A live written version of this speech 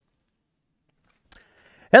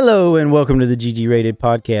Hello and welcome to the GG Rated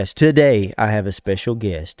Podcast. Today I have a special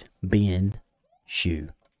guest, Ben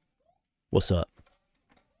Shoe. What's up?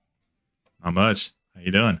 Not much. How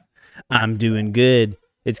you doing? I'm doing good.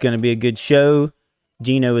 It's going to be a good show.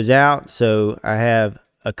 Gino is out, so I have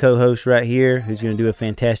a co-host right here who's going to do a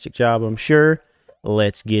fantastic job, I'm sure.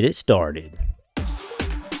 Let's get it started.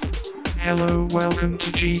 Hello, welcome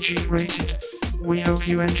to GG Rated. We hope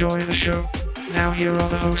you enjoy the show. Now here are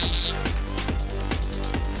the hosts.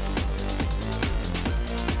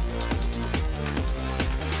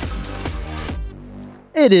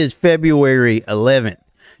 It is February 11th,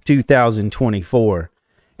 2024,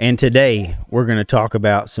 and today we're going to talk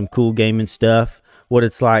about some cool gaming stuff, what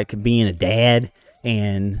it's like being a dad,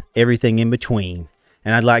 and everything in between.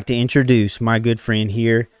 And I'd like to introduce my good friend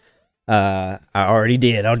here. I already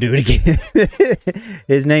did. I'll do it again.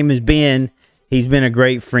 His name is Ben. He's been a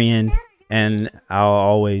great friend, and I'll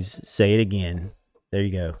always say it again. There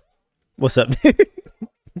you go. What's up, dude?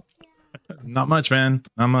 Not much, man.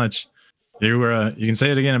 Not much. You can say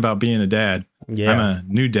it again about being a dad. Yeah. I'm a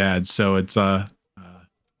new dad, so it's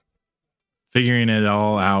figuring it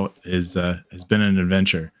all out has been an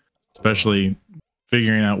adventure, especially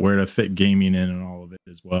figuring out where to fit gaming in and all of it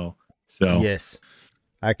as well. So yes,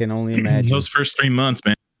 I can only imagine those first 3 months,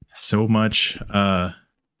 man. So much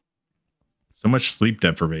sleep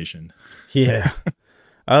deprivation. Yeah.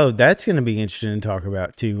 Oh, that's going to be interesting to talk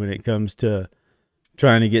about too when it comes to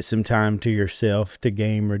trying to get some time to yourself to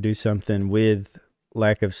game or do something with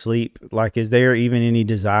lack of sleep. Like, is there even any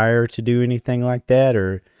desire to do anything like that?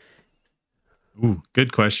 Or Ooh,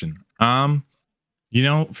 good question. For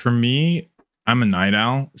me, I'm a night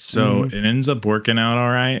owl, so it ends up working out all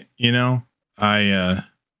right. I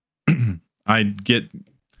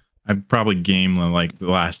probably game like the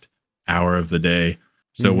last hour of the day.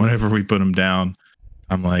 So whenever we put them down,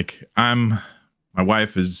 my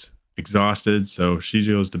wife is exhausted, so she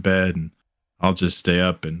goes to bed and I'll just stay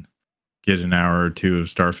up and get an hour or two of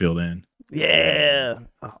Starfield in. yeah.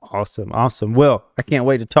 Awesome. Well, I can't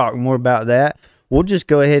wait to talk more about that. We'll just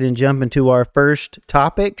go ahead and jump into our first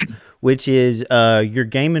topic, which is your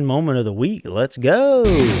gaming moment of the week. Let's go.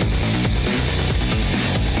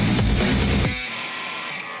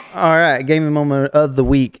 All right, gaming moment of the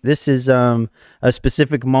week. This is a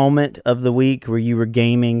specific moment of the week where you were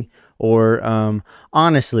gaming, or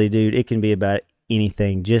honestly, dude, it can be about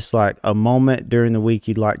anything. Just like a moment during the week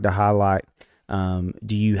you'd like to highlight.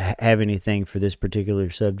 Do you have anything for this particular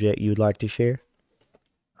subject you would like to share?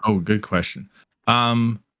 Oh, good question.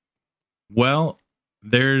 Well,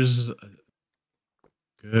 there's a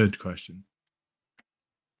good question.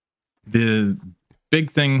 The big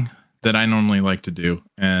thing that I normally like to do,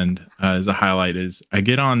 and as a highlight, is I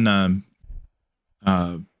get on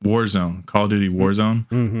Warzone, Call of Duty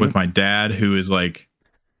Warzone, with my dad, who is like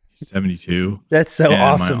 72. That's so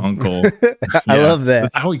awesome. My uncle. I love that.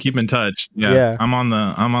 That's how we keep in touch. Yeah. I'm on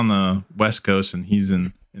the West Coast and he's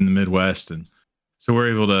in the Midwest, and so we're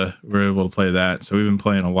able to play that. So we've been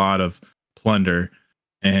playing a lot of Plunder,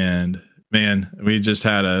 and man, we just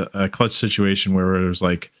had a clutch situation where it was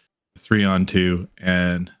like 3-on-2,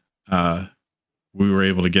 and we were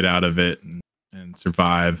able to get out of it and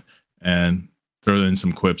survive and throw in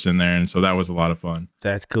some quips in there, and so that was a lot of fun.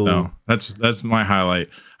 That's cool. So that's my highlight.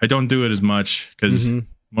 I don't do it as much because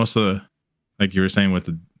most of the, like you were saying with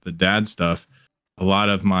the dad stuff, a lot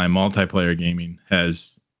of my multiplayer gaming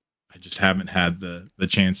I just haven't had the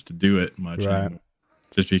chance to do it much anymore,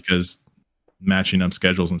 just because matching up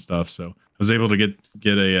schedules and stuff. So I was able to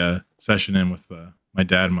get a session in with my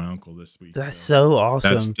dad and my uncle this week. That's so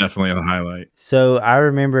awesome. That's definitely a highlight. So I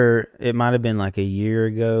remember it might have been like a year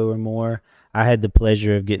ago or more. I had the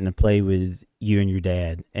pleasure of getting to play with you and your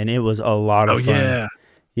dad, and it was a lot of fun.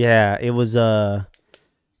 Yeah. It was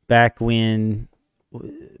back when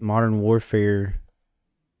Modern Warfare.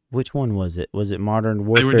 Which one was it? Was it Modern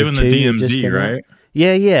Warfare? They were doing 2 the DMZ, right?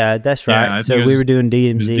 Yeah, that's right. Yeah, so we were doing DMZ.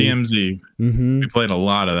 It was DMZ. We played a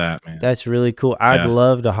lot of that, man. That's really cool. I'd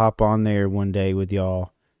love to hop on there one day with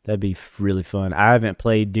y'all. That'd be really fun. I haven't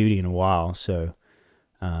played Duty in a while, so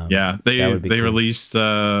they cool. Released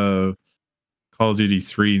Call of Duty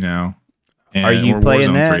 3 now. Are you playing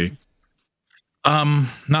Warzone that? 3.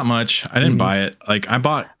 Not much. I didn't buy it. Like I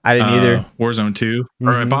didn't either. Warzone 2,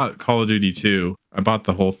 or I bought Call of Duty 2. I bought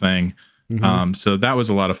the whole thing. So that was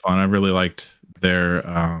a lot of fun. I really liked their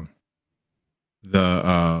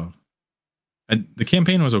the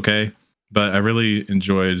campaign was okay, but I really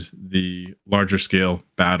enjoyed the larger scale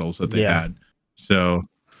battles that they had. So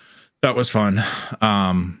that was fun.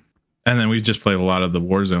 And then we just played a lot of the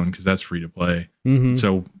Warzone because that's free to play.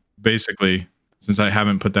 So basically, since I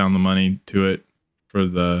haven't put down the money to it, for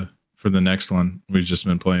the next one. We've just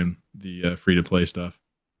been playing the free to play stuff.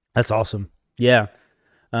 That's awesome. Yeah.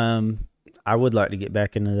 I would like to get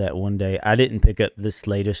back into that one day. I didn't pick up this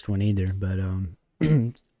latest one either, but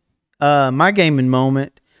my gaming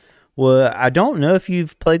moment. Well, I don't know if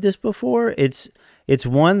you've played this before. It's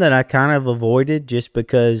one that I kind of avoided just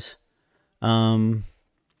because, I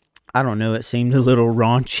don't know, it seemed a little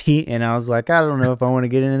raunchy, and I was like, I don't know if I want to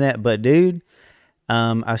get into that. But dude,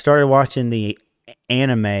 I started watching the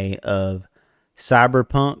anime of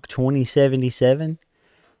Cyberpunk 2077,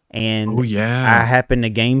 and oh yeah, I happened to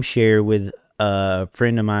game share with a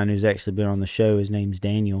friend of mine who's actually been on the show. His name's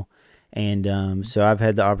Daniel, and so I've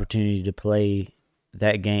had the opportunity to play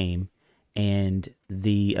that game, and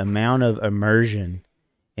the amount of immersion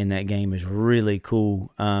in that game is really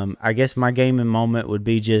cool. I guess my gaming moment would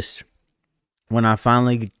be just when I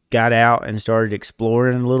finally got out and started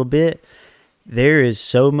exploring a little bit. There is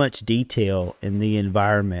so much detail in the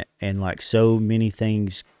environment and like so many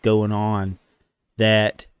things going on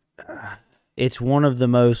that it's one of the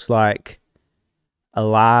most like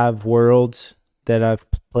alive worlds that I've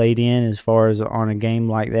played in as far as on a game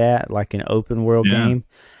like that, like an open world game.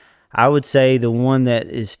 I would say the one that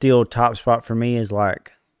is still top spot for me is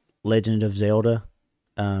like Legend of Zelda.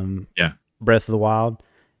 Breath of the Wild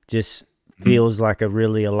just feels like a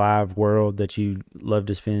really alive world that you love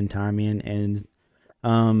to spend time in. And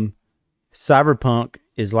Cyberpunk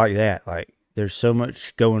is like that. Like there's so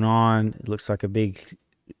much going on. It looks like a big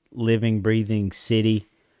living, breathing city.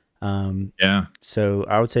 So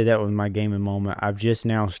I would say that was my gaming moment. I've just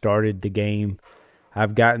now started the game.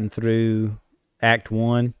 I've gotten through Act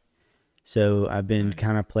 1. So I've been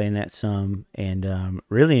kind of playing that some and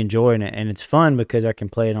really enjoying it. And it's fun because I can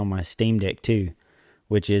play it on my Steam Deck too,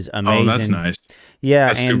 which is amazing. Oh, that's nice. Yeah.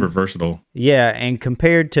 That's super versatile. Yeah. And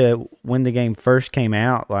compared to when the game first came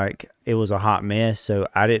out, like it was a hot mess. So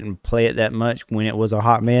I didn't play it that much when it was a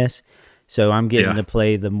hot mess. So I'm getting to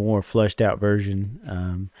play the more flushed out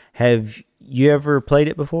version. Have you ever played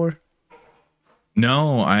it before?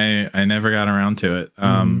 No, I never got around to it.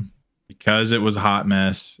 Because it was a hot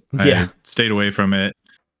mess, I stayed away from it,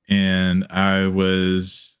 and I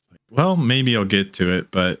was like, well, maybe I'll get to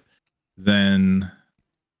it, but then,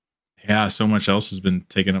 so much else has been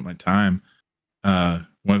taking up my time,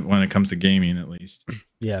 when it comes to gaming, at least.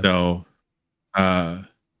 Yeah. So,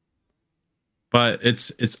 but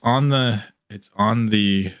it's on the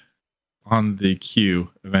queue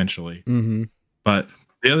eventually. But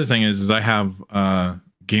the other thing is I have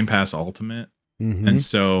Game Pass Ultimate, and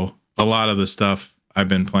so a lot of the stuff I've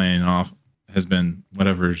been playing off has been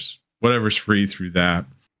whatever's free through that,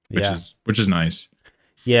 which is nice.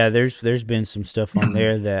 Yeah, there's been some stuff on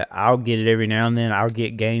there that I'll get it every now and then. I'll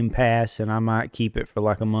get Game Pass and I might keep it for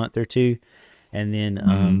like a month or two, and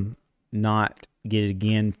then not get it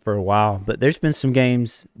again for a while. But there's been some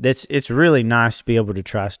games it's really nice to be able to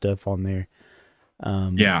try stuff on there.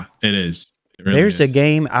 Yeah, it is. It really there's is. a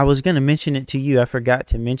game I was going to mention it to you. I forgot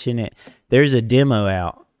to mention it. There's a demo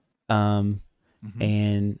out.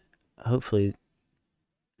 And hopefully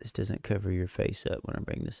this doesn't cover your face up when I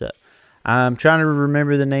bring this up. I'm trying to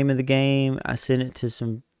remember the name of the game. I sent it to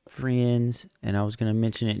some friends and I was going to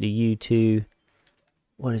mention it to you too.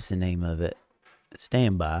 What is the name of it?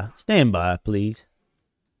 Stand by, please.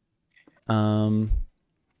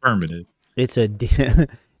 Affirmative. It's a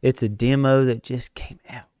it's a demo that just came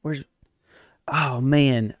out. Oh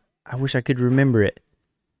man, I wish I could remember it.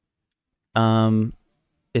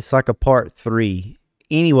 It's like a part 3.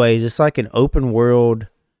 Anyways, it's like an open world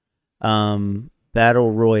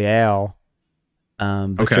battle royale.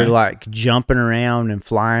 But you're like jumping around and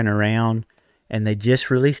flying around, and they just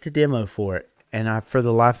released a demo for it. And I, for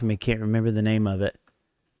the life of me, can't remember the name of it.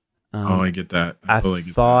 I get that. I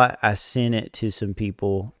thought I sent it to some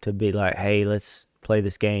people to be like, hey, let's play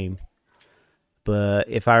this game. But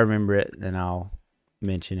if I remember it, then I'll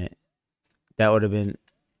mention it. That would have been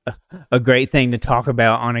a great thing to talk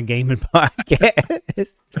about on a gaming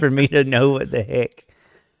podcast for me to know what the heck.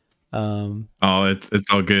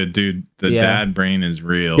 It's all good, dude. The dad brain is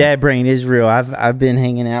real. Dad brain is real. I've been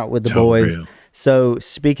hanging out with the boys. Real. So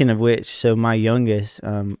speaking of which, my youngest,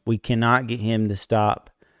 we cannot get him to stop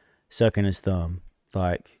sucking his thumb.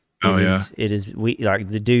 Like it is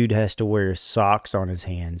the dude has to wear socks on his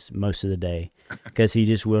hands most of the day because he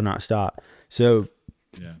just will not stop. So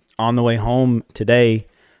on the way home today,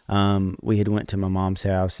 we had went to my mom's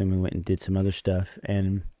house and we went and did some other stuff,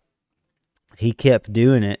 and he kept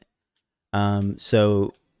doing it.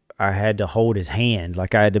 So I had to hold his hand.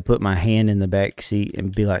 Like I had to put my hand in the back seat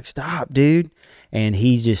and be like, stop, dude. And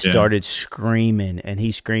he just started screaming, and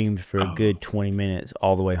he screamed for a good 20 minutes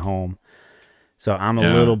all the way home. So I'm a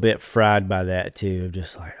little bit fried by that too.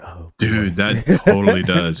 Just like, oh, dude, that totally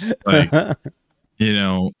does. Like, you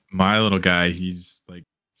know, my little guy, he's like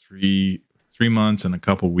 3 months and a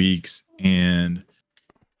couple weeks, and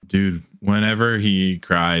dude, whenever he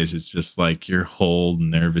cries, it's just like your whole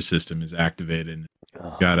nervous system is activated.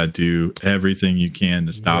 You gotta do everything you can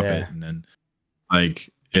to stop it. And then, like,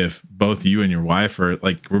 if both you and your wife are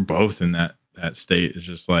like, we're both in that state, it's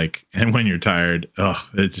just like, and when you're tired,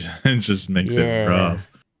 it just makes it rough.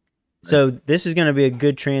 So this is going to be a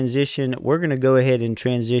good transition. We're going to go ahead and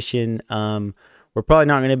transition. We're probably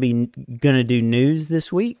not going to do news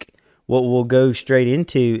this week. What we'll go straight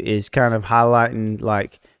into is kind of highlighting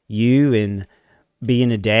like you and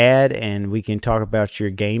being a dad, and we can talk about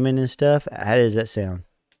your gaming and stuff. How does that sound?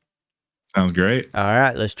 Sounds great. All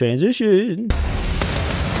right, let's transition.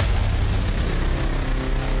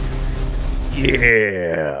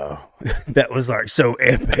 Yeah. That was like so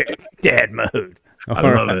epic. Dad mode. I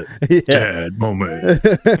love it. Dad moment.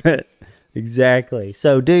 Exactly.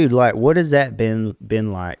 So, dude, like, what has that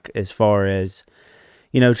been like as far as,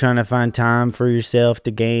 you know, trying to find time for yourself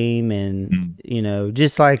to game and, you know,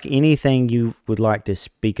 just like anything you would like to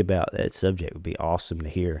speak about that subject would be awesome to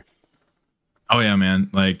hear. Oh, yeah,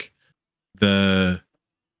 man. Like, they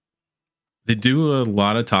do a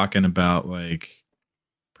lot of talking about, like,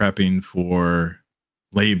 prepping for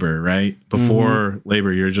labor, right? Before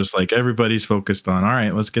labor, you're just like, everybody's focused on, all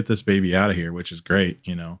right, let's get this baby out of here, which is great,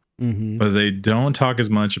 you know. But they don't talk as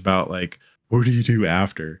much about like, what do you do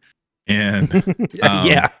after? And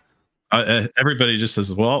everybody just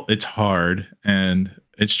says, well, it's hard and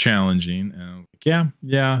it's challenging. And I'm like,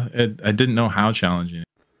 I didn't know how challenging.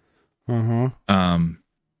 And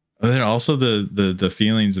then also the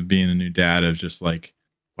feelings of being a new dad of just like,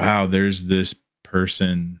 wow, there's this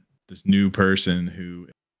new person who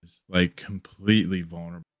is like completely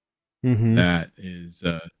vulnerable, that is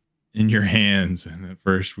in your hands. And at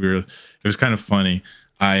first it was kind of funny.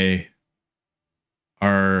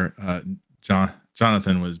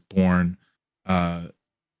 Jonathan was born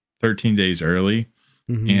 13 days early,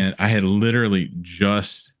 and I had literally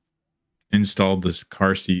just installed this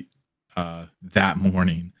car seat that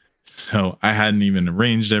morning, so I hadn't even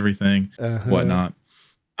arranged everything, whatnot.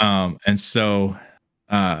 And so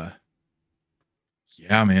yeah,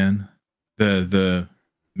 man, the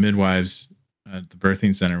midwives at the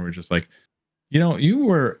birthing center were just like, you know, you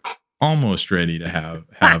were almost ready to have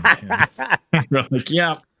him. We're like,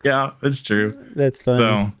 yeah, it's true. That's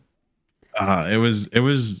funny. So it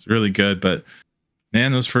was really good, but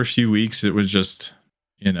man, those first few weeks, it was just,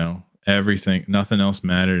 you know, everything, nothing else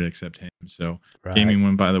mattered except him. So gaming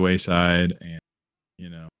went by the wayside, and, you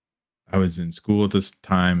know, I was in school at this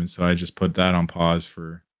time, and so I just put that on pause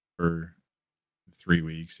for 3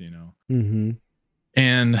 weeks, you know.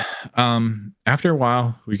 And after a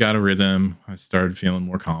while, we got a rhythm. I started feeling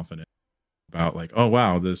more confident about like, oh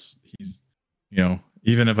wow, he's, you know,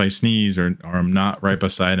 even if I sneeze or I'm not right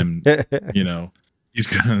beside him, you know, he's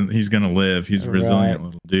gonna live. He's a resilient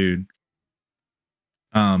little dude.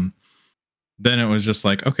 Then it was just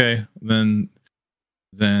like, okay, then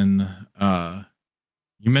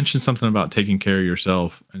you mentioned something about taking care of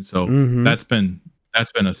yourself, and so that's been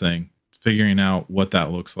a thing, figuring out what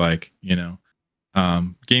that looks like, you know.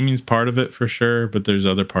 Gaming's part of it for sure, but there's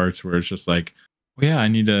other parts where it's just like, well, yeah, I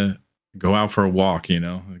need to go out for a walk, you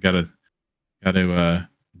know. I gotta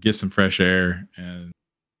get some fresh air and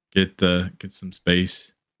get some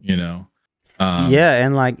space, you know.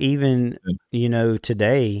 And like, even, you know,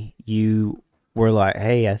 today you were like,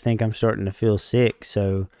 hey, I think I'm starting to feel sick,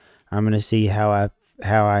 so I'm gonna see how I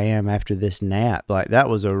am after this nap. Like, that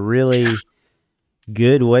was a really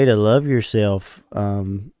good way to love yourself.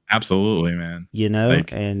 Absolutely, man. You know,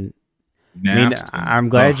 like, and naps, I'm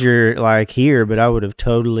glad you're like here, but I would have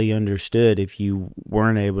totally understood if you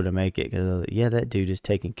weren't able to make it. Because that dude is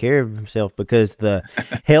taking care of himself. Because the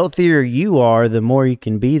healthier you are, the more you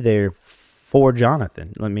can be there for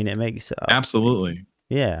Jonathan. I mean, it makes absolutely,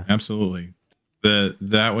 absolutely.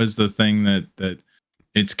 That was the thing that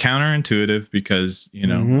it's counterintuitive, because, you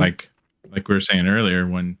know, like we were saying earlier,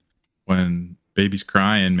 when baby's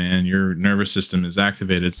crying, man, your nervous system is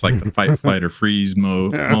activated. It's like the fight, flight, or freeze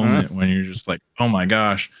moment when you're just like, oh my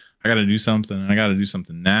gosh, I got to do something. I got to do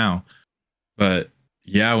something now. But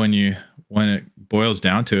yeah, when it boils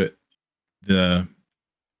down to it,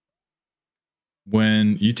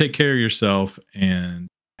 when you take care of yourself and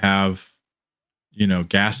have, you know,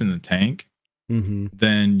 gas in the tank,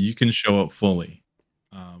 then you can show up fully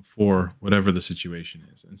for whatever the situation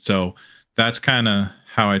is. And so that's kind of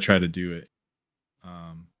how I try to do it.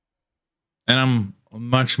 And I'm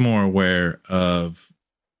much more aware of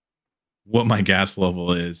what my gas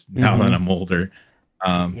level is now that I'm older.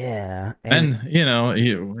 Yeah. And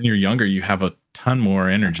when you're younger, you have a ton more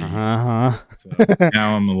energy. So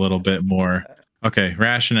now I'm a little bit more okay,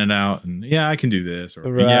 ration it out, and yeah, I can do this, or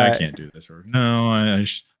yeah, I Right. can't do this, or no, I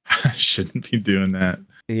shouldn't be doing that.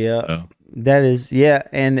 Yeah. So That is, yeah.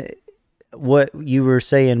 And what you were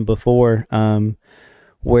saying before,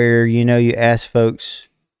 where, you ask folks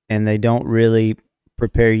and they don't really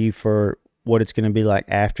prepare you for what it's going to be like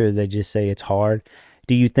after, they just say it's hard.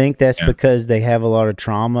 Do you think that's because they have a lot of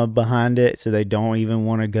trauma behind it, so they don't even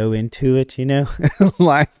want to go into it,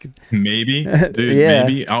 like maybe, dude,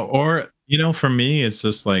 maybe, or, for me, it's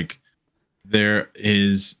just like there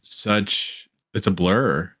is it's a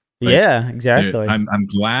blur. Like, yeah, exactly. I'm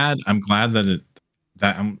glad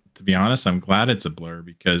to be honest, I'm glad it's a blur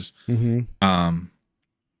because,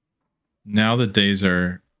 now the days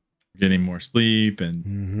are getting more sleep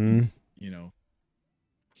and,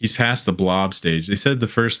 he's past the blob stage. They said the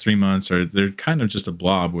first 3 months they're kind of just a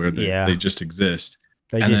blob where they just exist.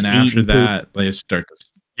 And then after that, they start to,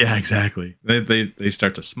 exactly. They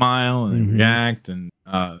start to smile and react. And,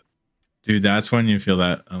 dude, that's when you feel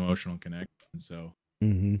that emotional connection. So,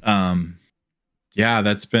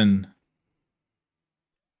 that's been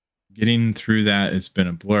getting through that. It's been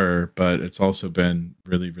a blur, but it's also been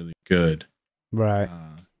really, really good. Right.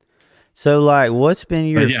 So, like, what's been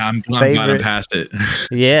your I'm favorite? glad I'm past it.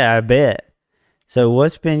 Yeah, I bet. So,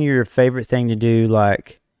 what's been your favorite thing to do?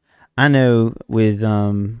 Like, I know with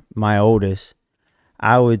my oldest,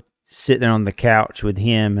 I would sit there on the couch with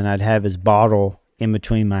him, and I'd have his bottle in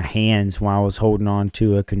between my hands while I was holding on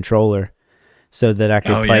to a controller, so that I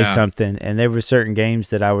could play something. And there were certain games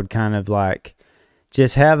that I would kind of like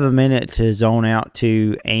just have a minute to zone out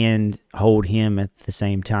to and hold him at the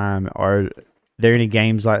same time. Are there any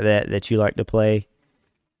games like that you like to play?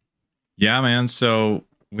 Yeah, man. So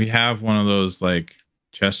we have one of those like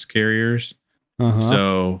chest carriers.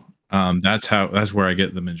 So that's where I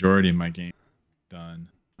get the majority of my game done.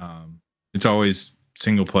 It's always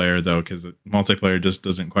single player though, because multiplayer just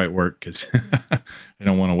doesn't quite work because I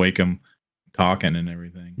don't want to wake him talking and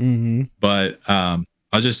everything. But I'll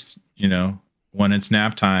just when it's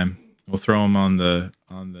nap time, we'll throw him on the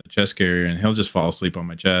chest carrier and he'll just fall asleep on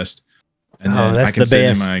my chest. And then I can sit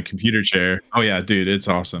in my computer chair. Oh yeah, dude, it's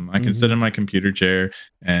awesome. I can sit in my computer chair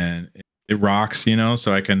and it rocks,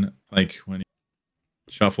 so I can, like, when he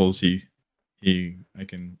shuffles, I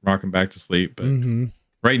can rock him back to sleep. But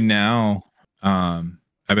right now, I've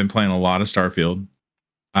been playing a lot of Starfield.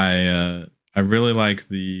 I really like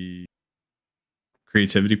the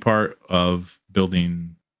creativity part of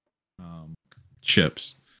building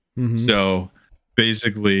ships. So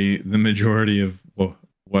basically, the majority of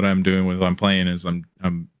what I'm doing with I'm playing is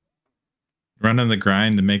I'm running the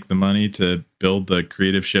grind to make the money to build the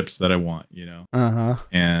creative ships that I want,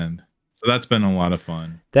 and so that's been a lot of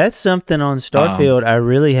fun. That's something on Starfield I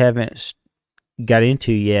really haven't got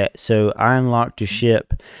into yet. So I unlocked a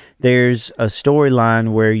ship. There's a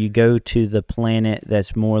storyline where you go to the planet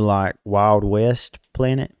that's more like Wild West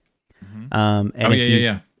planet. And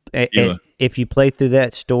if you play through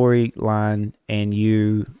that storyline and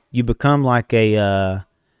you become like an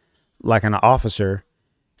officer,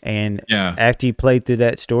 and after you play through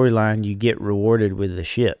that storyline, you get rewarded with the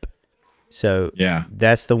ship. So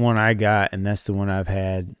that's the one I got, and that's the one I've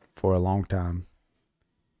had for a long time.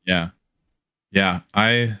 I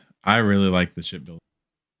really like the shipbuilding,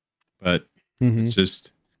 but it's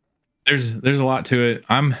just there's a lot to it.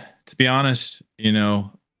 To be honest,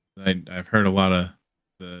 I've heard a lot of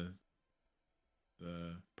the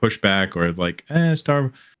pushback, or like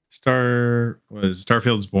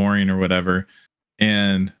Starfield's boring or whatever,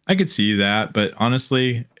 and I could see that, but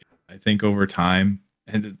honestly, I think over time,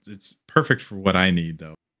 and it's perfect for what I need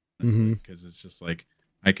though, because it's just like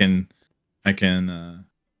I can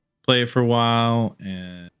play it for a while,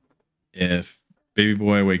 and if baby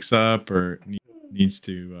boy wakes up or needs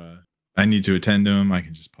to I need to attend to him, I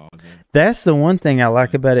can just pause it. That's the one thing I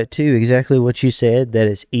like about it too, exactly what you said, that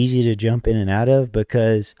it's easy to jump in and out of,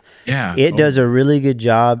 because it does a really good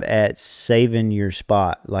job at saving your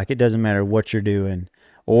spot. Like, it doesn't matter what you're doing,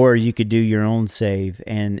 or you could do your own save,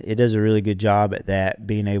 and it does a really good job at that,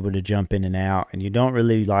 being able to jump in and out, and you don't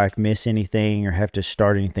really like miss anything or have to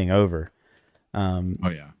start anything over. So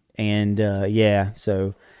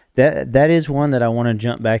that is one that I want to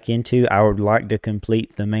jump back into. I would like to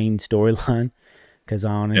complete the main storyline, because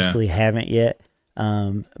I honestly haven't yet.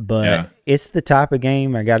 But it's the type of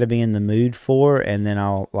game I got to be in the mood for, and then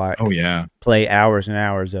I'll play hours and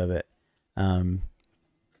hours of it. For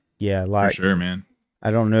sure, man.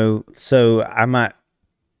 I don't know. So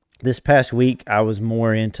this past week I was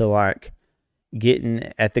more into like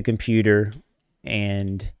getting at the computer,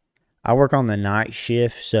 and I work on the night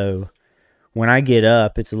shift, so when I get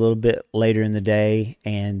up, it's a little bit later in the day,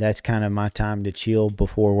 and that's kind of my time to chill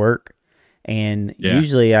before work. And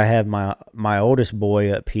usually I have my oldest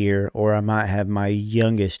boy up here, or I might have my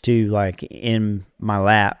youngest too, like in my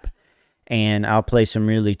lap, and I'll play some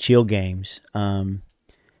really chill games.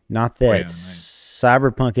 Not that nice.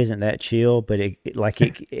 Cyberpunk isn't that chill, but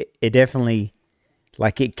it definitely,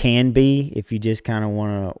 like, it can be if you just kind of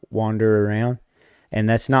want to wander around. And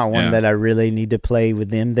that's not one that I really need to play with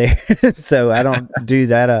them there. So I don't do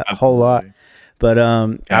that a whole lot. But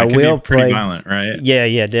I will play. Pretty violent, right?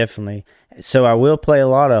 Yeah, definitely. So I will play a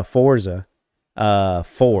lot of Forza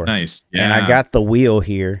 4. Nice. Yeah. And I got the wheel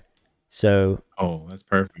here. So that's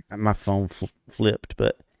perfect. My phone flipped,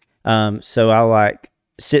 but so I like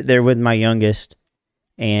sit there with my youngest,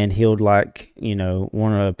 and he'll like,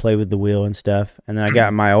 want to play with the wheel and stuff. And then I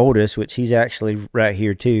got my oldest, which he's actually right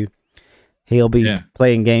here too. He'll be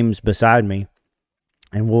playing games beside me,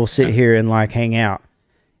 and we'll sit here and like hang out.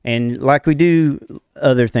 And like we do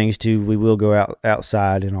other things too, we will go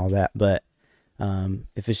outside and all that. But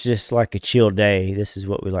if it's just like a chill day, this is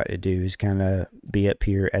what we like to do, is kind of be up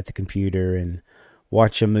here at the computer and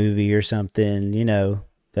watch a movie or something.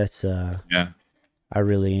 That's I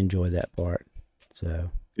really enjoy that part.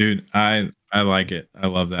 So, dude, I like it. I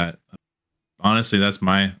love that. Honestly, that's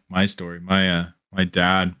my story. My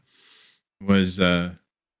dad was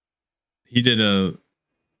he did a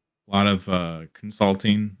lot of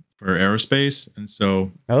consulting for aerospace, and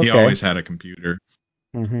so he always had a computer.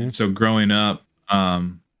 And so growing up,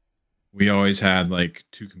 we always had like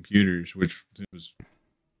 2 computers, which was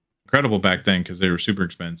incredible back then because they were super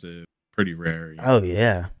expensive, pretty rare. Oh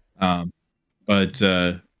yeah. But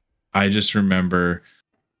I just remember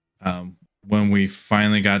when we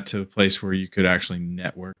finally got to a place where you could actually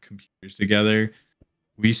network computers together,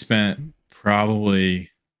 we spent probably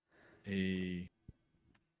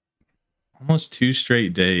almost 2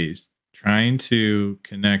 straight days trying to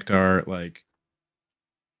connect our like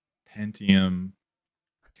Pentium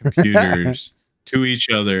computers to each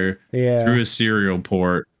other through a serial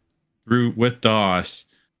port with DOS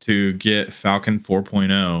to get Falcon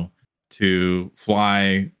 4.0 to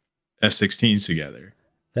fly F-16s together.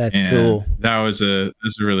 That's cool. That's a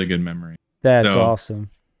really good memory. That's awesome.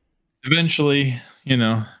 Eventually, me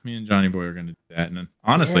and Johnny Boy are going to do that. And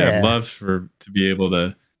honestly, I'd love to be able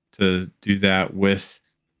to do that with,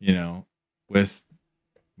 with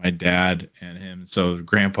my dad and him. So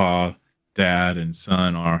grandpa, dad, and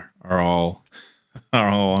son are all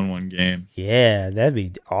on one game. Yeah, that'd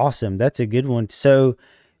be awesome. That's a good one. So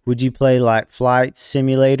would you play like Flight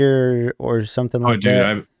Simulator or something like that?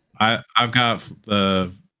 Oh, dude, I've got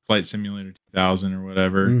the Flight Simulator 2000 or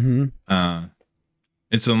whatever.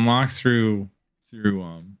 It's unlocked through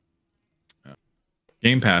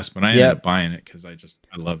Game Pass, but I ended up buying it because I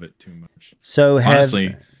love it too much. So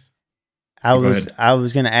honestly, I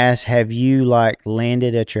was gonna ask, have you like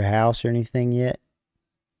landed at your house or anything yet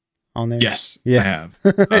on there? Yes, I have.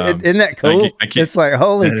 Isn't that cool? It's like,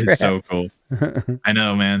 holy crap. That is so cool. I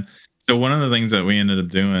know, man. So one of the things that we ended up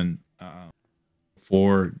doing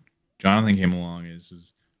before Jonathan came along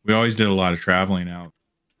is we always did a lot of traveling out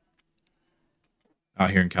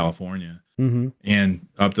here in California and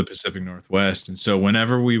up the Pacific Northwest. And so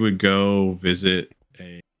whenever we would go visit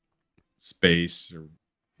a space or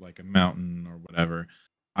like a mountain or whatever,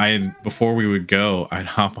 before we would go, I'd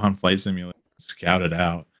hop on Flight Simulator, scout it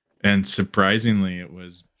out, and surprisingly, it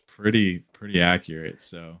was pretty accurate.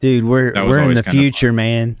 So, dude, we're in the future,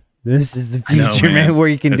 man. This is the future, man, where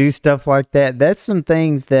you can do stuff like that. That's some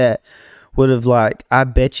things that would have, like, I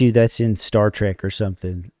bet you that's in Star Trek or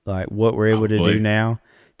something, like what we're able to do now,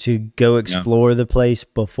 to go explore the place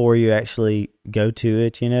before you actually go to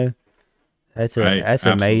it. That's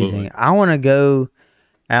amazing. I want to go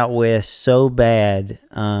out west so bad.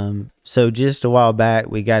 So just a while back,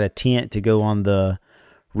 we got a tent to go on the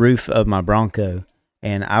roof of my Bronco,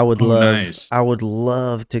 and I would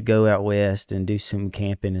love to go out west and do some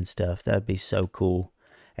camping and stuff. That'd be so cool.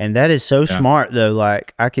 And that is so smart though.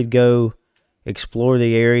 Like, I could go explore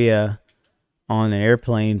the area on an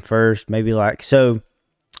airplane first, maybe. Like, so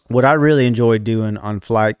what I really enjoyed doing on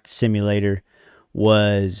Flight Simulator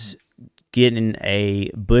was getting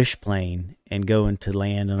a bush plane and going to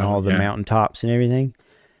land on all the mountaintops and everything.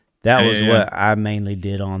 That was what I mainly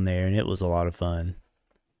did on there, and it was a lot of fun.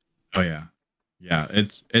 Oh yeah. Yeah,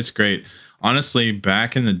 it's great. Honestly,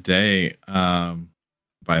 back in the day, by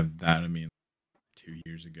that I mean 2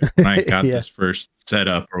 years ago, when I got this first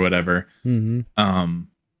setup or whatever,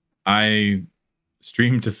 I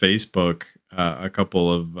streamed to Facebook a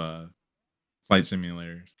couple of flight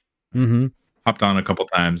simulators. Mm-hmm. Hopped on a couple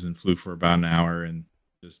times and flew for about an hour and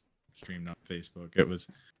just streamed on Facebook. It was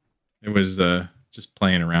just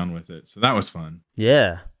playing around with it. So that was fun.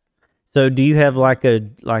 Yeah. So do you have like a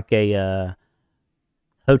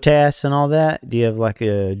HOTAS and all that? Do you have like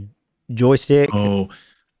a joystick? Oh,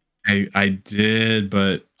 I did,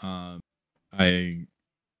 but when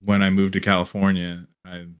I moved to California,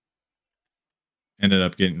 I ended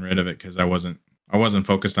up getting rid of it because I wasn't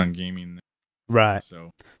focused on gaming. Right.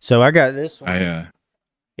 So I got this one.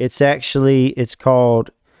 It's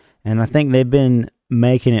called, and I think they've been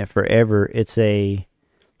making it forever. It's a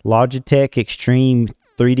Logitech Extreme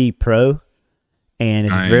 3D Pro, and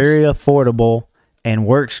it's very affordable and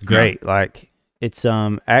works great. Yeah. Like it's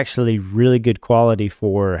actually really good quality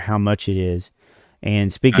for how much it is.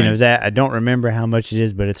 And speaking of that, I don't remember how much it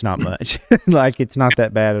is, but it's not much. Like it's not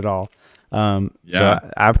that bad at all. So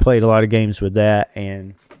I've played a lot of games with that,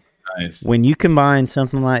 and when you combine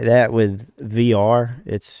something like that with VR,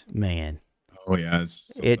 it's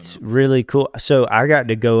it's really cool. So I got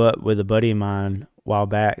to go up with a buddy of mine a while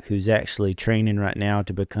back who's actually training right now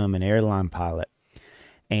to become an airline pilot.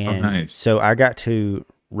 And so I got to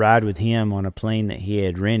ride with him on a plane that he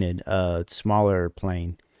had rented, a smaller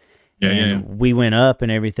plane. We went up and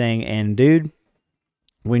everything. And dude,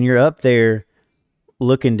 when you're up there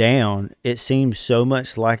looking down, it seems so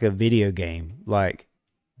much like a video game. Like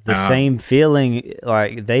the same feeling,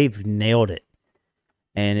 like they've nailed it.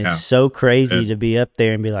 And it's so crazy to be up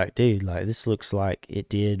there and be like, dude, like this looks like it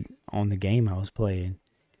did on the game I was playing.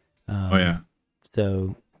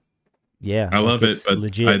 So yeah, I love it, but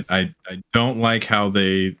legit. I don't like how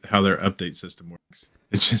their update system works.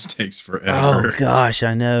 It just takes forever. Oh gosh,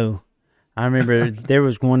 I know. I remember there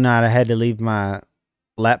was one night I had to leave my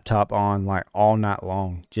laptop on like all night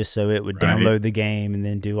long just so it would download the game and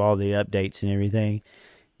then do all the updates and everything.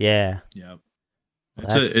 Yeah. Yep.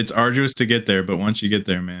 It's arduous to get there, but once you get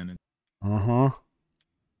there, man.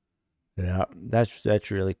 Yeah, that's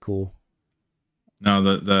really cool.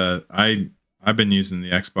 No, I've been using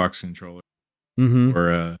the Xbox controller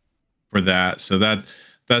for that, so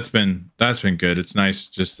that's been good. It's nice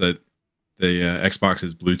just that the Xbox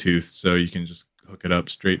is Bluetooth, so you can just hook it up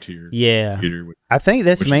straight to your computer. I think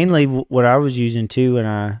that's mainly what I was using too when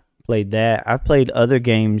I played that. I played other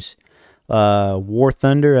games. War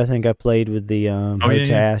Thunder, I think I played with the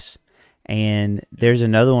HOTAS, and there's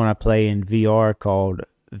another one I play in VR called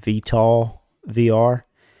VTOL VR,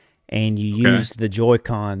 and you use the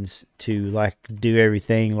Joy-Cons to like do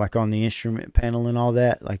everything like on the instrument panel and all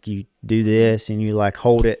that. Like you do this and you like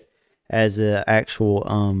hold it as a actual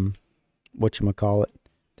whatchamacallit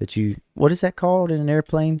that you, what is that called in an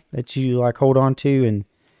airplane that you like hold on to, and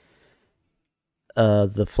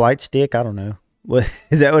the flight stick, I don't know. What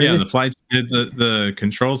is that? What it is? The flight, the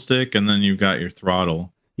control stick, and then you've got your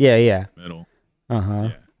throttle. Yeah. Middle.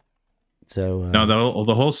 Yeah. So no,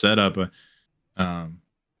 the whole setup. Man,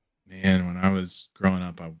 when I was growing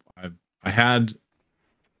up, I had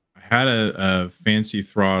a fancy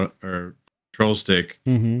throttle or control stick,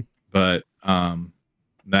 but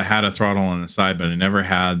that had a throttle on the side, but I never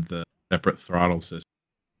had the separate throttle system.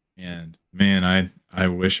 And man, I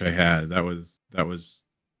wish I had. That was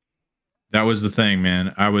the thing,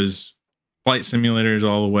 man. I was flight simulators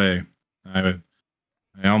all the way. I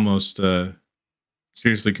almost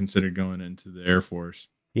seriously considered going into the Air Force.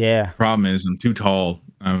 Yeah. Problem is, I'm too tall.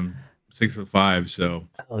 I'm 6'5", so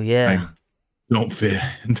I don't fit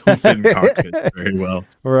in cockpits very well.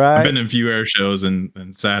 Right. I've been in a few air shows and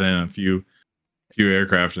sat in a few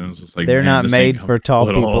aircraft, and it was just like, they're not made for tall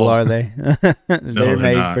people, are they? They're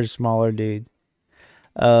made not. For smaller dudes.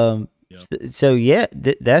 So yeah,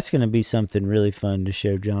 that's going to be something really fun to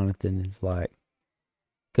show Jonathan, like,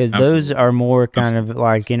 because those are more kind of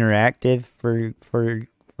like interactive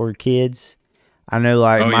for kids. I know,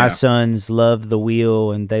 like my sons love the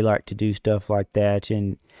wheel and they like to do stuff like that,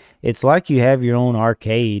 and it's like you have your own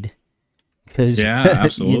arcade. Because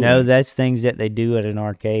absolutely. You know, that's things that they do at an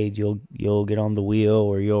arcade. You'll get on the wheel,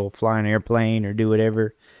 or you'll fly an airplane, or do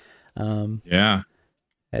whatever.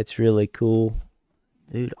 That's really cool.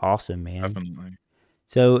 Dude, awesome, man. Definitely.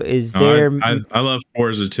 So there... I love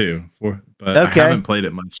Forza too, but I haven't played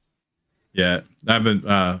it much yet.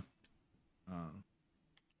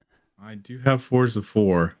 I do have Forza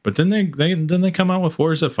 4, but then they come out with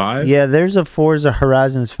Forza 5. Yeah, there's a Forza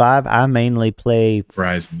Horizons 5. I mainly play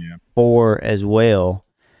Horizon 4 as well,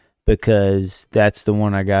 because that's the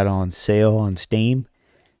one I got on sale on Steam.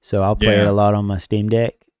 So I'll play it a lot on my Steam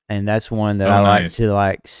Deck, and that's one that I like to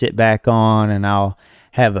like sit back on, and I'll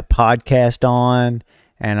have a podcast on,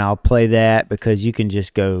 and I'll play that because you can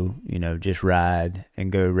just go, just ride and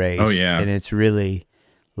go race. Oh yeah, and it's really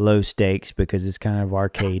low stakes because it's kind of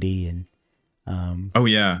arcadey and. Oh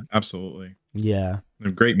yeah, absolutely. Yeah.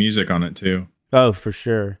 There's great music on it too. Oh, for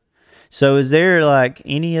sure. So is there like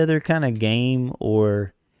any other kind of game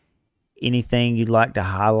or anything you'd like to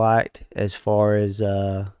highlight as far as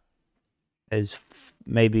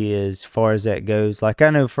maybe as far as that goes? Like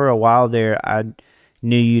I know for a while there I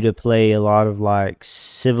knew you to play a lot of like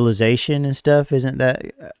Civilization and stuff. Isn't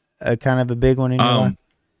that a kind of a big one in your life?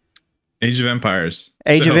 Age of Empires.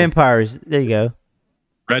 Age of Empires. There you go.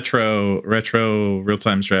 Retro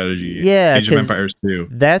real-time strategy. Yeah, Age of Empires 2.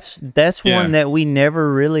 That's one that we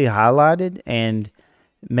never really highlighted, and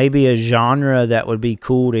maybe a genre that would be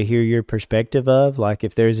cool to hear your perspective of. Like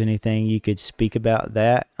if there's anything you could speak about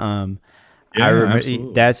that.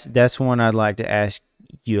 Absolutely. That's one I'd like to ask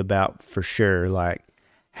you about for sure. Like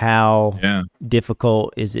how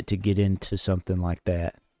difficult is it to get into something like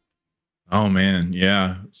that? Oh man,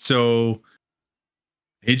 yeah. So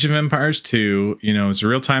Age of Empires 2, it's a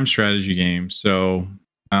real-time strategy game. So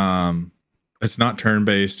it's not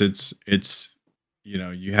turn-based. It's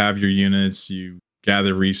you have your units, you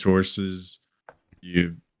gather resources,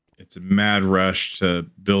 it's a mad rush to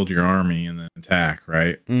build your army and then attack,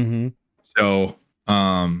 right? Mm-hmm. So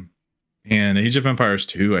and Age of Empires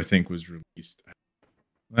 2 I think was released.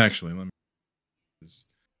 Actually,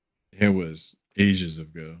 it was ages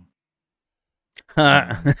ago.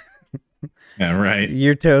 Yeah, right.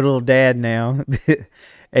 You're total dad now.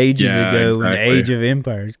 Ages ago when Age of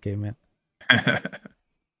Empires came out.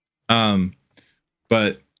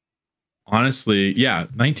 But honestly,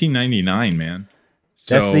 1999, man.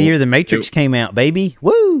 So that's the year The Matrix came out, baby.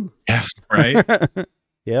 Woo! Yeah, right?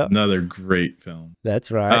 Yeah. Another great film.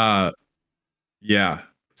 That's right. Yeah.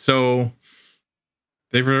 So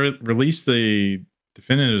they've released the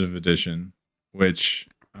definitive edition, which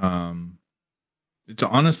it's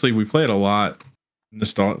honestly, we play it a lot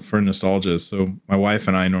for nostalgia. So my wife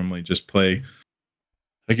and I normally just play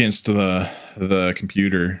against the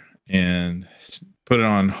computer and put it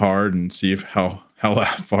on hard and see how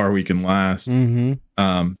far we can last. Mm-hmm.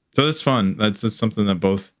 So that's fun. That's something that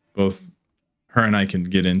both her and I can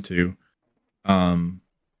get into.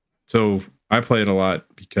 So I play it a lot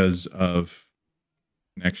because of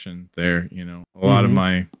connection there. A lot of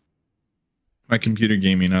my computer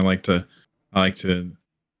gaming, I like to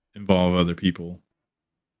involve other people.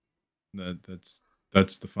 That's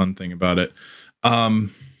the fun thing about it.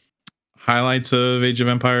 Highlights of Age of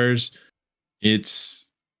Empires. It's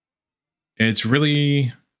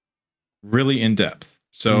really, really in depth.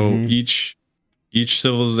 So each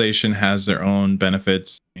civilization has their own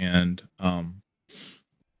benefits and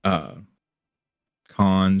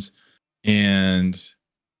cons, and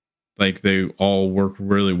like they all work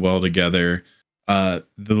really well together. The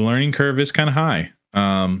learning curve is kind of high.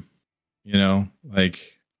 So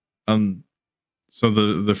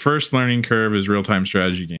the first learning curve is real-time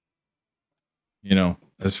strategy game.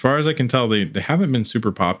 As far as I can tell, they haven't been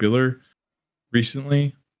super popular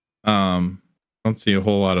recently. I don't see a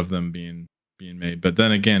whole lot of them being made. But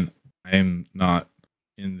then again, I am not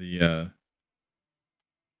in the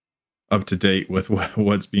up to date with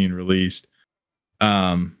what's being released.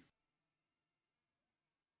 But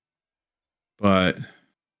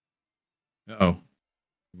did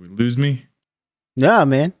we lose me? No,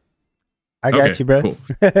 man. I got you, bro. Cool.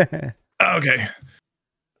 Okay.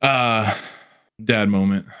 Dad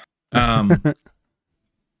moment. But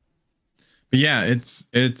yeah, it's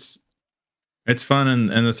fun,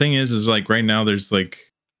 and the thing is like right now there's like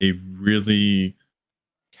a really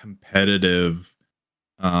competitive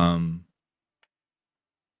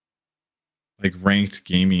like ranked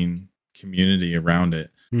gaming community around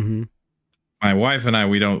it. Mm-hmm. My wife and I,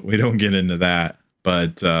 we don't get into that,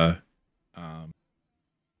 but I'm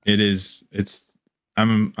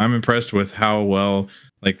impressed with how well,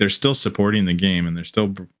 like, they're still supporting the game and they're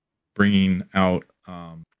still bringing out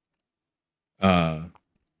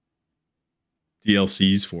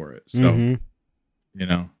DLCs for it. So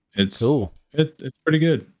it's cool. It's pretty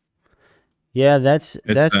good. Yeah, that's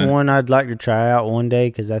one I'd like to try out one day,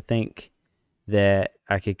 because I think that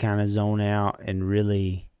I could kind of zone out and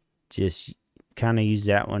really just kind of use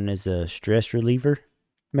that one as a stress reliever,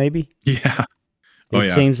 maybe. Yeah.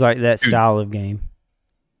 It seems like that style of game.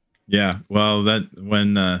 Yeah. Well, that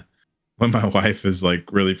when my wife is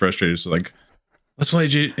like really frustrated, she's like, let's play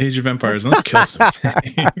Age of Empires and let's kill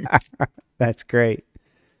something. That's great.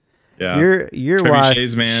 Yeah. Your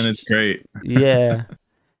wife, man, it's great. Yeah.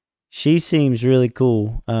 She seems really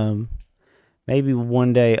cool. Maybe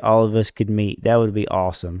one day all of us could meet. That would be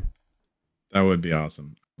awesome. That would be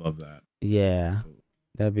awesome. Love that. Yeah, Absolutely.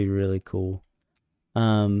 that'd be really cool.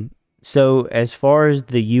 So as far as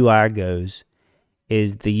the UI goes,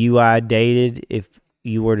 is the UI dated if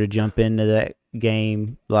you were to jump into that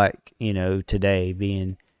game, like, today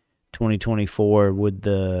being 2024, would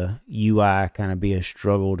the UI kind of be a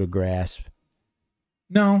struggle to grasp?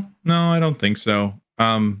 No, I don't think so.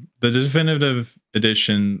 The definitive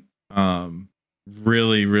edition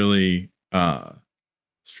really, really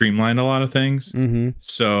streamlined a lot of things. Mm-hmm.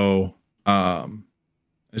 So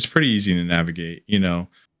it's pretty easy to navigate.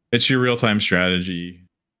 It's your real-time strategy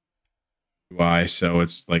UI, so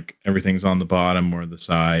it's like everything's on the bottom or the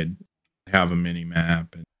side. Have a mini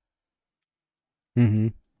map. Mm-hmm.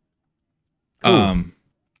 Cool.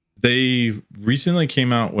 They recently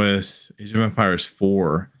came out with Age of Empires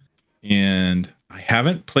 4, and I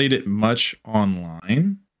haven't played it much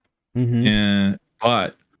online. Mm-hmm.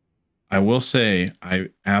 But I will say I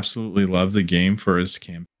absolutely love the game for its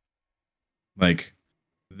campaign. Like,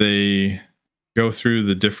 they go through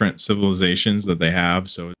the different civilizations that they have.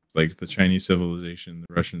 So it's like the Chinese civilization,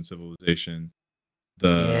 the Russian civilization,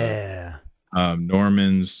 the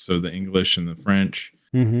Normans, so the English and the French.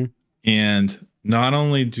 Mm-hmm. And not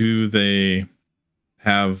only do they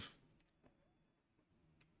have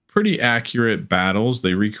pretty accurate battles,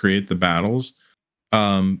 they recreate the battles,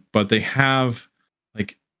 but they have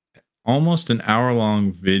like almost an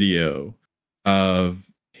hour-long video of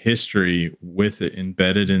history with it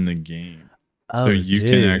embedded in the game. So you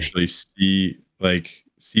can actually see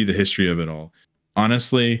the history of it all.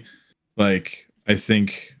 Honestly, I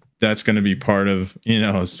think that's going to be part of,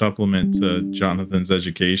 a supplement to Jonathan's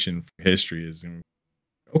education for history is,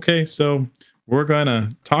 okay, so we're going to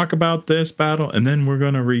talk about this battle and then we're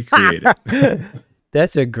going to recreate it.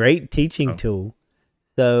 That's a great teaching tool.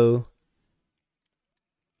 So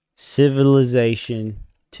Civilization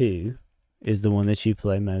 2 is the one that you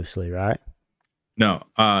play mostly, right? No,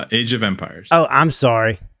 Age of Empires. Oh, I'm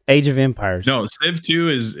sorry. Age of Empires. No, Civ 2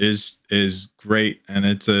 is great, and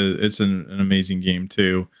it's an amazing game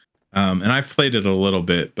too. And I've played it a little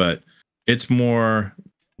bit, but it's more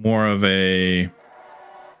of a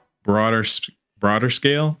broader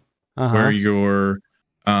scale, where you're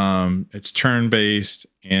it's turn based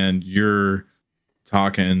and you're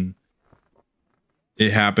talking.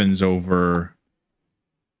 It happens over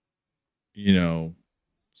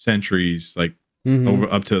centuries, like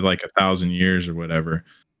over up to like 1,000 years or whatever.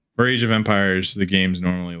 For Age of Empires, the games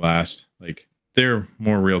normally last they're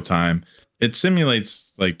more real time. It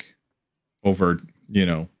simulates over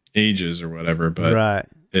ages or whatever, but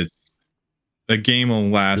it's the game will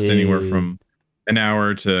last anywhere from an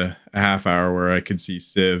hour to a half hour, where I could see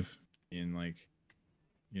Civ in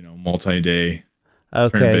multi-day.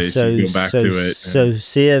 Okay, so you go back to it. So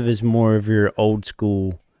Civ is more of your old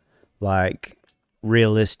school,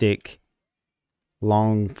 realistic,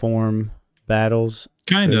 long form battles.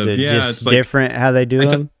 Kind of, yeah. Just it's different how they do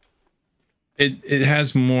them. It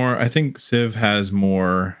has more. I think Civ has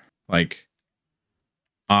more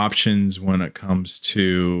options when it comes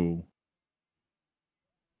to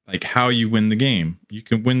how you win the game. You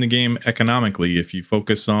can win the game economically if you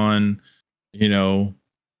focus on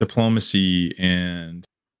diplomacy and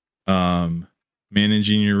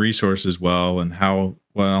managing your resources well, and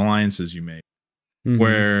what alliances you make.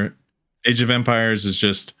 Where Age of Empires is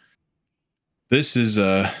just, this is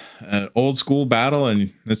an old school battle,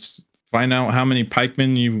 and let's find out how many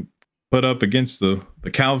pikemen you put up against the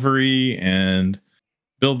cavalry, and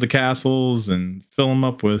build the castles and fill them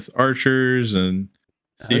up with archers, and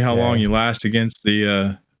see how long you last against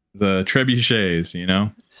the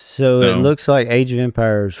trebuchets. So it looks like Age of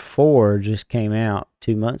Empires 4 just came out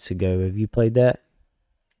 2 months ago. Have you played that?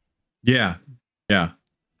 Yeah.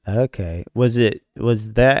 Okay. Was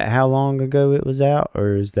that how long ago it was out,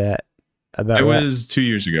 or is that about? It was 2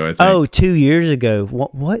 years ago, I think. Oh, 2 years ago.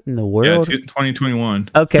 What in the world? Yeah, 2021.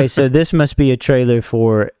 Okay, so this must be a trailer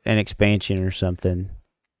for an expansion or something.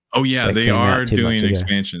 Oh yeah, they are doing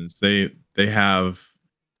expansions. They have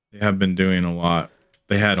been doing a lot.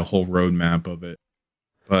 They had a whole roadmap of it.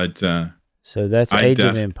 But so that's Age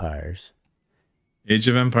of Empires. Age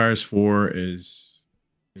of Empires 4 is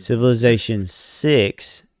Civilization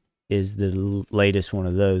 6 is the latest one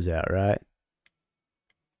of those out, right?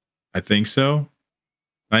 I think so.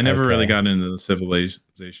 I never really got into the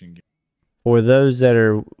Civilization game. For those that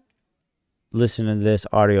are listening to this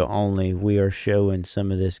audio only, we are showing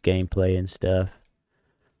some of this gameplay and stuff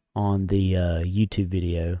on the YouTube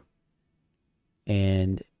video,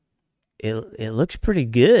 and it looks pretty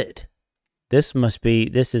good. This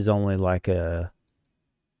is only like a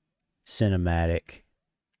cinematic,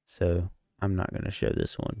 so I'm not going to show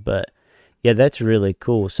this one, but Yeah, that's really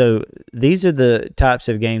cool. So these are the types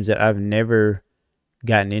of games that I've never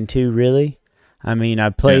gotten into, really. I mean, I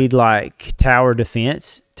played like tower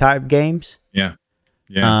defense type games. Yeah.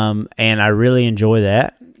 Yeah. And I really enjoy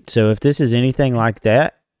that. So if this is anything like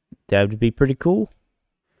that, that would be pretty cool.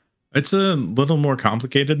 It's a little more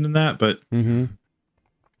complicated than that, but Mm-hmm.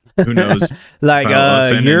 who knows? Like you're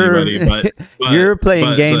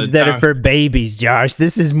playing games that are for babies, Josh.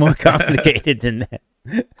 This is more complicated than that.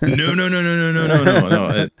 No.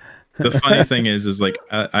 The funny thing is like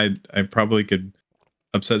I probably could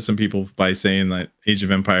upset some people by saying that Age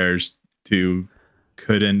of Empires 2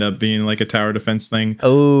 could end up being like a tower defense thing.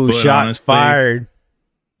 Oh, shots honestly, fired.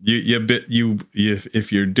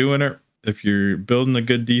 If you're doing it, if you're building a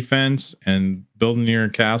good defense and building your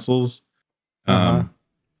castles,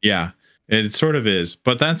 yeah, it sort of is.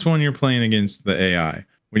 But that's when you're playing against the AI.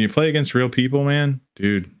 When you play against real people, man,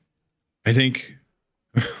 dude, I think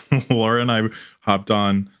Laura and I hopped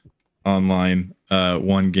online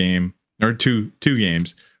one game or two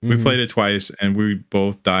games. We played it twice and we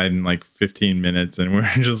both died in like 15 minutes. And we're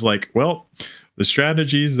just like, well, the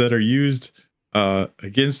strategies that are used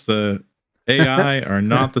against the AI are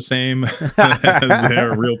not the same as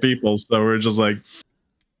their real people. So we're just like,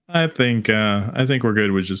 I think we're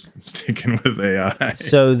good with just sticking with AI.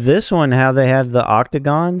 So this one, how they have the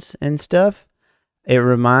octagons and stuff, it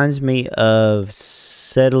reminds me of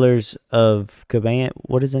Settlers of Catan.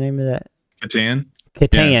 What is the name of that? Catan.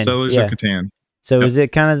 Yeah, Settlers of Catan. So is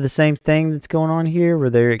it kind of the same thing that's going on here, where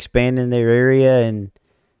they're expanding their area,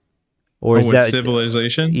 or is that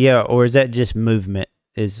civilization? Yeah, or is that just movement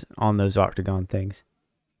is on those octagon things?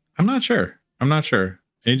 I'm not sure.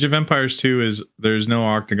 Age of Empires 2 is there's no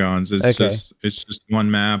octagons. It's just one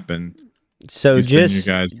map, and so just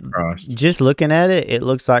you guys across. Just looking at it, it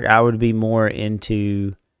looks like I would be more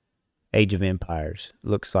into Age of Empires.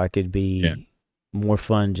 Looks like it'd be more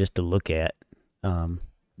fun just to look at.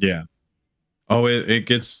 Yeah. Oh, it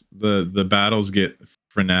gets the battles get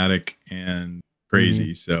frenetic and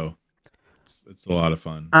crazy, so it's a lot of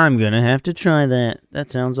fun. I'm gonna have to try that. That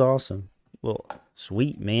sounds awesome. Well,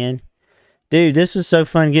 sweet, man. Dude, this was so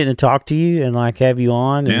fun getting to talk to you and like have you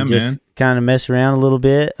on and just kind of mess around a little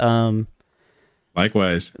bit.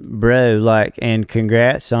 Likewise, bro. And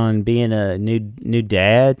congrats on being a new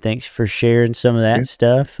dad. Thanks for sharing some of that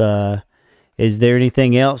stuff. Is there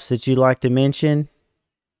anything else that you'd like to mention?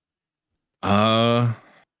 No,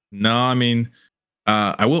 I mean,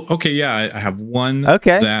 I will. Okay, yeah, I have one.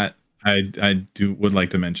 That I would like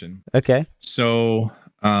to mention. Okay. So,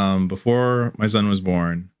 before my son was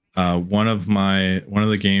born, one of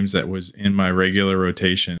the games that was in my regular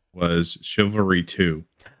rotation was Chivalry 2.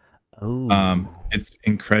 Oh. It's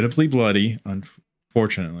incredibly bloody,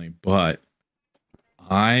 unfortunately, but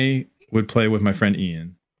I would play with my friend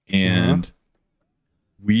Ian, and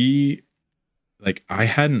I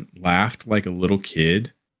hadn't laughed like a little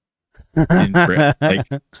kid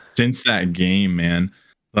since that game, man.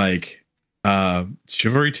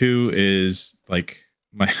 Chivalry 2 is like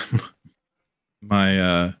my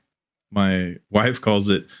wife calls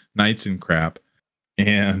it Knights and Crap,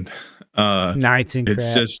 and Knights and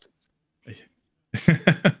it's Crap. just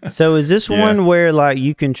So is this one where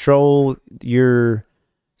you control your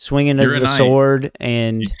swinging of the sword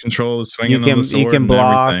and you control the swinging of the sword, you can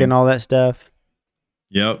block and all that stuff?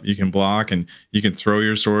 Yep, you can block and you can throw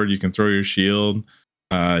your sword, you can throw your shield,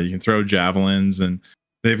 you can throw javelins, and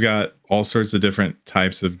they've got all sorts of different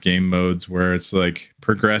types of game modes where it's like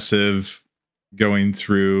progressive, going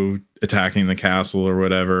through attacking the castle or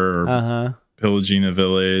whatever, or pillaging a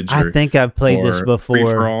village. I think I've played this before.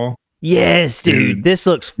 Free-for-all. Yes, dude, this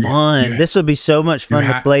looks fun. This would be so much fun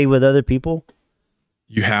to play with other people.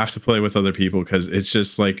 You have to play with other people because it's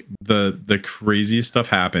just like the craziest stuff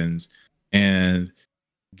happens, and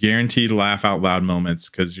guaranteed laugh out loud moments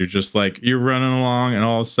because you're just like you're running along and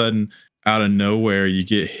all of a sudden out of nowhere you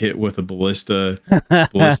get hit with a ballista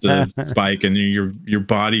spike and your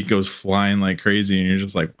body goes flying like crazy and you're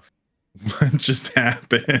just like, what just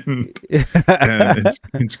happened? And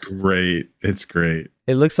it's great. It's great.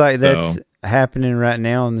 It looks like that's happening right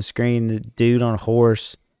now on the screen. The dude on a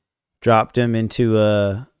horse dropped him into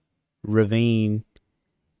a ravine,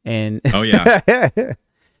 and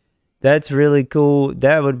that's really cool.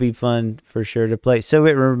 That would be fun for sure to play.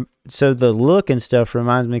 So so the look and stuff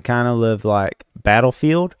reminds me kind of like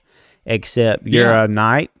Battlefield, except you're a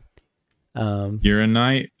knight. You're a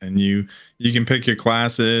knight, and you can pick your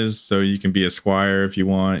classes. So you can be a squire if you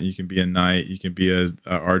want. You can be a knight. You can be a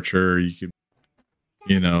archer. You could,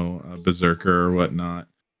 a berserker or whatnot.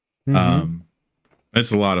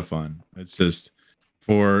 It's a lot of fun. It's just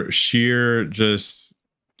for sheer just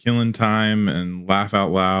killing time and laugh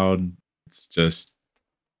out loud. It's just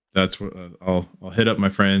that's what I'll hit up my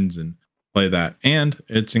friends and play that, and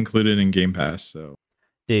it's included in Game Pass. So,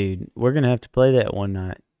 dude, we're gonna have to play that one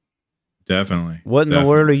night. Definitely. What in the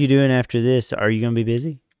world are you doing after this? Are you gonna be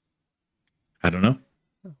busy? I don't know.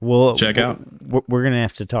 Well, check out. We're gonna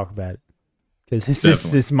have to talk about it because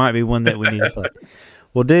this might be one that we need to play.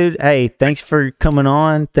 Well, dude, hey, thanks for coming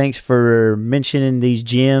on. Thanks for mentioning these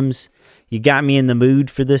gems. You got me in the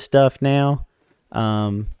mood for this stuff now.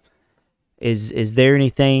 Is there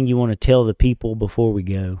anything you want to tell the people before we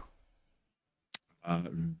go?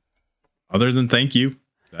 Other than thank you.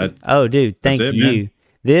 Dude, thank you. Man.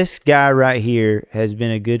 This guy right here has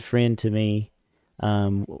been a good friend to me.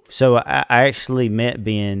 So I actually met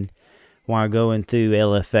Ben while going through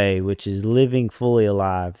LFA, which is Living Fully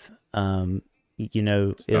Alive.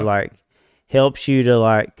 It like helps you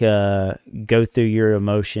to go through your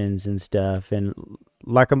emotions and stuff, and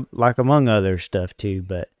like among other stuff too.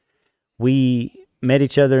 But we met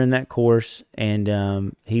each other in that course,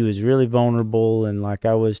 and he was really vulnerable, and like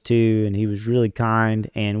I was too, and he was really kind,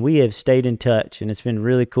 and we have stayed in touch, and it's been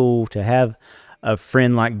really cool to have a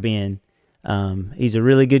friend like Ben. He's a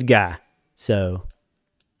really good guy. So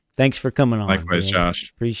thanks for coming on. Likewise, Ben.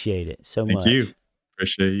 Josh. Appreciate it so much. Thank you.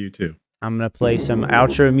 Appreciate you too. I'm going to play some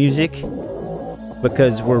outro music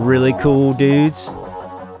because we're really cool dudes.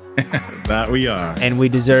 That we are. And we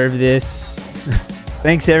deserve this.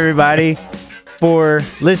 Thanks, everybody, for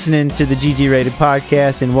listening to the GG Rated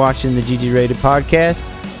Podcast and watching the GG Rated Podcast.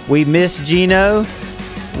 We miss Gino.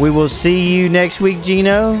 We will see you next week,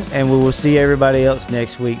 Gino, and we will see everybody else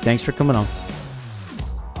next week. Thanks for coming on.